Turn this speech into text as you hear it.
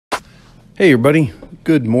Hey everybody,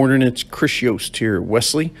 good morning. It's Chris Yost here at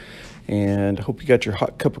Wesley, and I hope you got your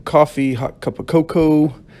hot cup of coffee, hot cup of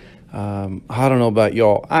cocoa. I don't know about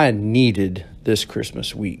y'all, I needed this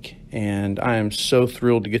Christmas week, and I am so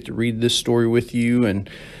thrilled to get to read this story with you. And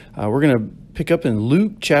we're going to pick up in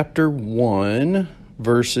Luke chapter 1,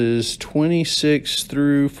 verses 26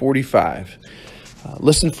 through 45.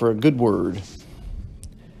 Listen for a good word.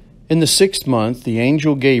 In the 6th month, the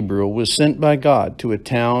angel Gabriel was sent by God to a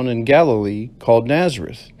town in Galilee called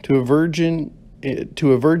Nazareth, to a virgin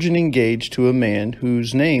engaged to a man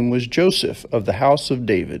whose name was Joseph of the house of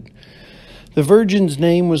David. The virgin's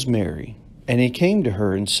name was Mary, and he came to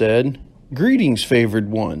her and said, "Greetings, favored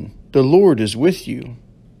one, the Lord is with you."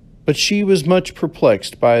 But she was much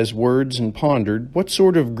perplexed by his words and pondered what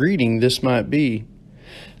sort of greeting this might be.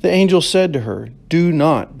 The angel said to her, "Do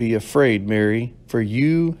not be afraid, Mary, for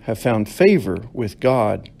you have found favor with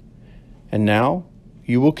God. And now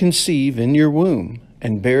you will conceive in your womb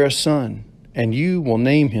and bear a son, and you will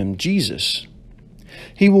name him Jesus.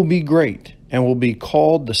 He will be great and will be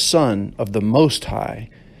called the Son of the Most High,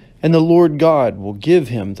 and the Lord God will give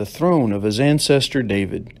him the throne of his ancestor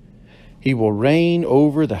David. He will reign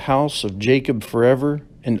over the house of Jacob forever,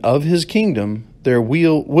 and of his kingdom there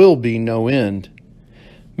will be no end."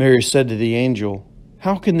 Mary said to the angel,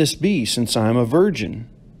 "How can this be, since I am a virgin?"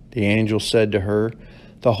 The angel said to her,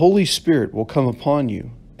 "The Holy Spirit will come upon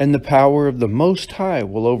you, and the power of the Most High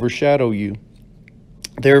will overshadow you.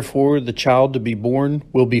 Therefore, the child to be born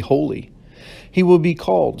will be holy. He will be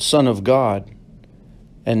called Son of God.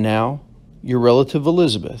 And now, your relative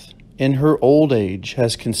Elizabeth, in her old age,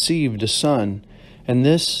 has conceived a son, and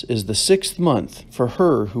this is the 6th month for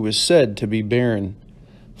her who is said to be barren.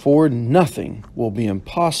 For nothing will be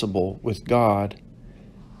impossible with God."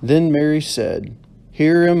 Then Mary said,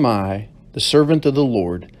 "Here am I, the servant of the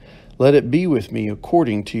Lord. Let it be with me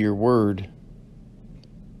according to your word."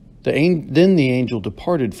 Then the angel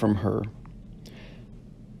departed from her.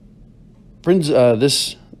 Friends,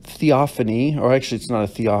 this theophany, or actually it's not a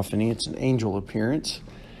theophany, it's an angel appearance,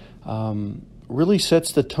 really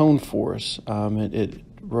sets the tone for us. It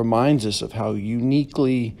reminds us of how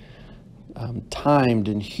uniquely timed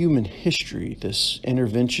in human history this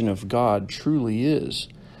intervention of God truly is.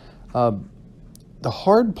 The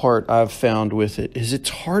hard part I've found with it is it's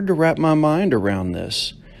hard to wrap my mind around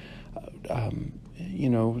this.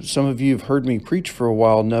 Some of you have heard me preach for a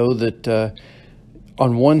while know that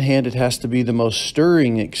on one hand it has to be the most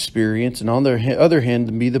stirring experience, and on the other hand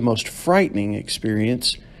to be the most frightening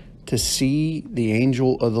experience to see the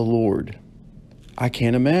angel of the Lord. I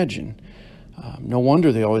can't imagine. No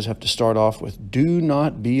wonder they always have to start off with, "Do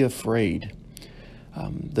not be afraid."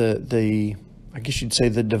 I guess you'd say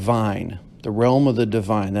the divine, the realm of the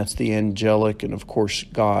divine, that's the angelic, and of course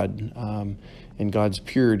God, and God's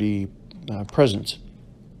purity presence.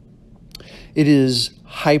 It is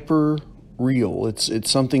hyper real. It's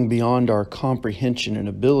something beyond our comprehension and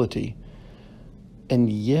ability.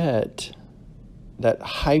 And yet, that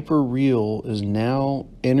hyper real is now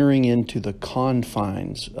entering into the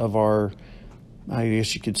confines of our, I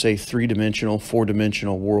guess you could say, 3-dimensional,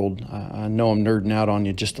 4-dimensional world. I know I'm nerding out on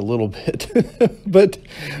you just a little bit, but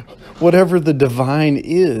whatever the divine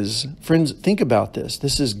is, friends, think about this.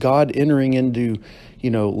 This is God entering into,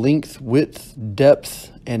 length, width,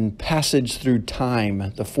 depth, and passage through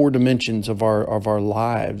time, the 4 dimensions of our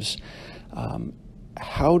lives.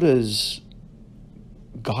 How does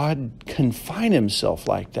God confine himself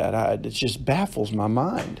like that? It just baffles my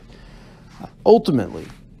mind. Ultimately,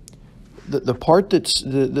 the part that's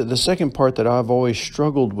the second part that I've always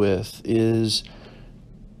struggled with is,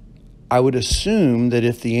 I would assume that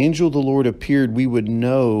if the angel of the Lord appeared, we would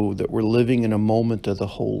know that we're living in a moment of the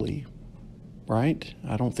holy, right?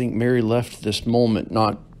 I don't think Mary left this moment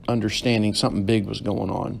not understanding something big was going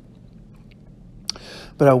on.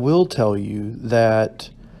 But I will tell you that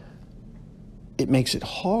it makes it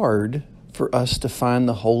hard for us to find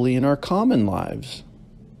the holy in our common lives.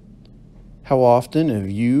 How often have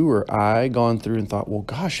you or I gone through and thought, well,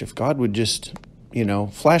 gosh, if God would just,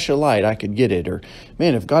 flash a light, I could get it. Or,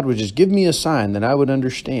 man, if God would just give me a sign, then I would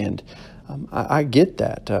understand. I get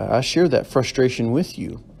that. I share that frustration with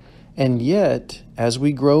you. And yet, as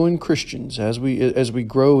we grow in Christians, as we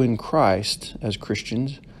grow in Christ as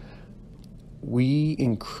Christians, we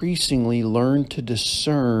increasingly learn to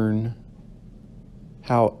discern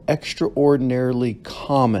how extraordinarily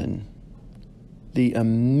common the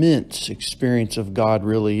immense experience of God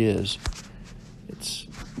really is. It's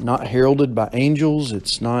not heralded by angels.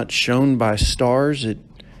 It's not shown by stars.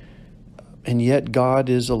 And yet God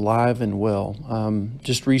is alive and well.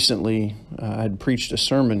 Just recently, I had preached a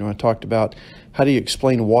sermon where I talked about How do you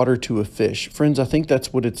explain water to a fish? Friends, I think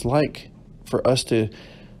that's what it's like for us to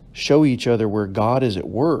show each other where God is at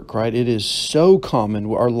work, right? It is so common.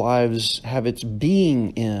 Our lives have its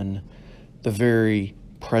being in the very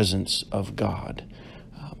presence of God.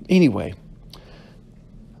 Anyway,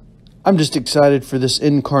 I'm just excited for this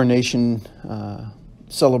incarnation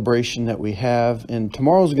celebration that we have. And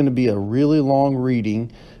tomorrow's going to be a really long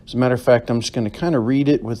reading. As a matter of fact, I'm just going to kind of read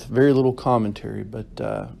it with very little commentary.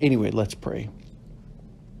 But anyway, let's pray.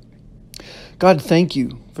 God, thank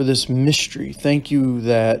you for this mystery. Thank you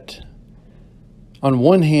that on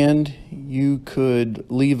one hand, you could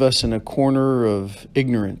leave us in a corner of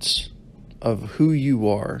ignorance of who you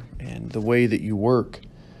are and the way that you work.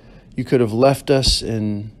 You could have left us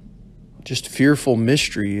in just fearful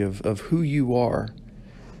mystery of who you are.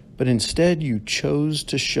 But instead, you chose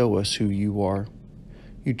to show us who you are.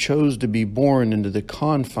 You chose to be born into the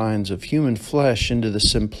confines of human flesh, into the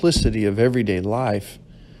simplicity of everyday life.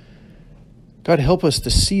 God, help us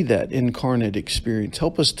to see that incarnate experience.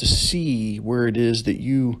 Help us to see where it is that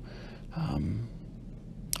you,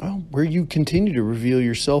 where you continue to reveal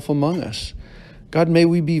yourself among us. God, may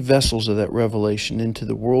we be vessels of that revelation into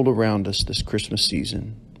the world around us this Christmas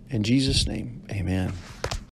season. In Jesus' name, amen.